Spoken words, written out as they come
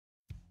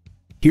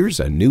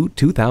Here's a new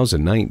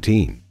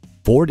 2019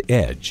 Ford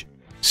Edge.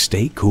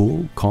 Stay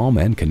cool, calm,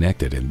 and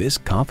connected in this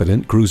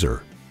confident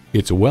cruiser.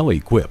 It's well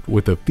equipped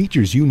with the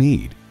features you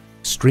need: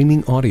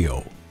 streaming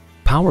audio,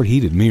 power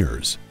heated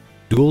mirrors,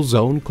 dual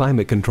zone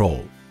climate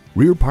control,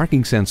 rear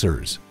parking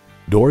sensors,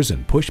 doors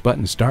and push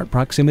button start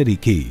proximity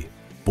key,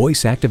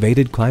 voice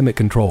activated climate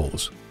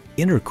controls,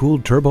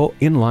 intercooled turbo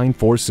inline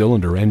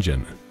 4-cylinder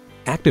engine,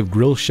 active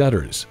grille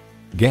shutters,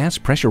 gas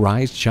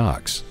pressurized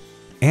shocks,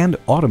 and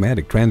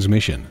automatic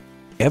transmission.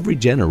 Every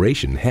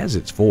generation has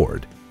its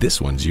Ford.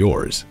 This one's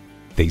yours.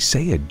 They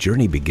say a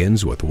journey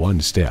begins with one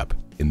step.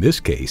 In this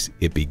case,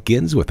 it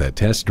begins with a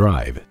test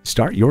drive.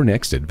 Start your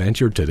next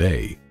adventure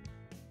today.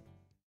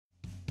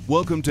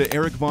 Welcome to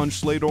Eric von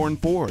Schledorn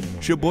Ford,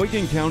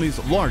 Sheboygan County's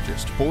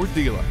largest Ford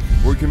dealer.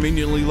 We're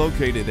conveniently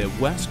located at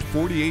West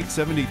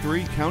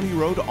 4873 County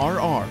Road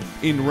RR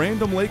in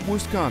Random Lake,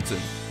 Wisconsin.